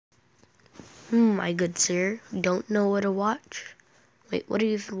My good sir, don't know what to watch. Wait, what are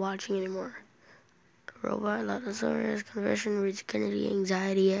you even watching anymore? Robot, Lotosaurus, Conversion, Reach Kennedy,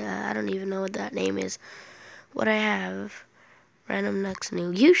 Anxiety. I don't even know what that name is. What I have, Random Next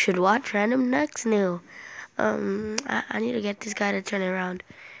New. You should watch Random Next New. I need to get this guy to turn around.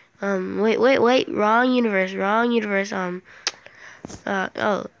 Wait, wrong universe. There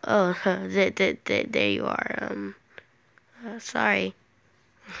you are. Sorry.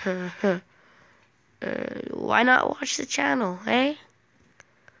 Why not watch the channel, eh?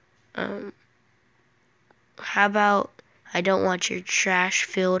 How about I don't want your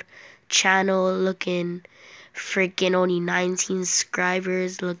trash-filled channel looking freaking only 19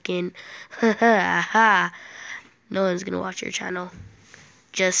 subscribers looking. Haha. No one's gonna watch your channel.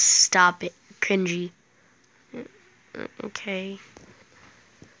 Just stop it. Cringy. Okay.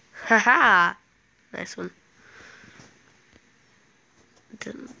 Haha. Nice one.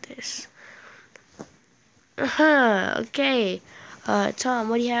 This. Okay. Tom,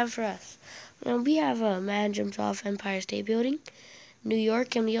 what do you have for us? We have a man jumps off Empire State Building, New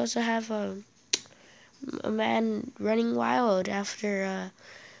York, and we also have a man running wild after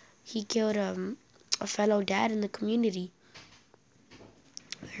he killed a fellow dad in the community.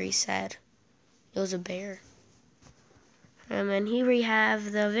 Very sad. It was a bear. And here we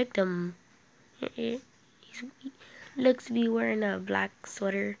have the victim. He looks to be wearing a black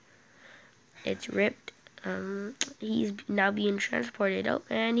sweater. It's ripped. He's now being transported. Oh,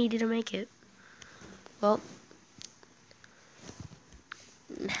 and he didn't make it. Well,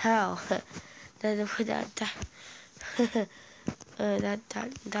 how? that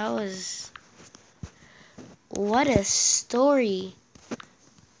was, what a story.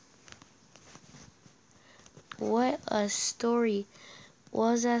 What a story.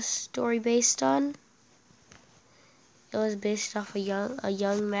 What was that story based on? It was based off a young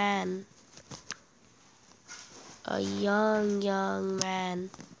man. A young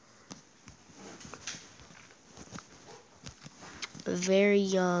man. Very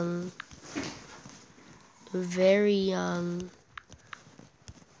young. Very young.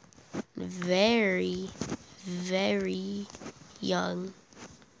 Very young.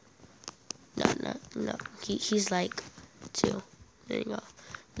 No. He's like 2. There you go.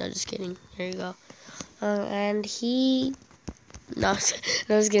 No, just kidding. There you go. And he... No,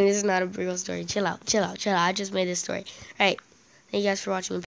 just kidding. This is not a real story. Chill out. I just made this story. Alright. Thank you guys for watching.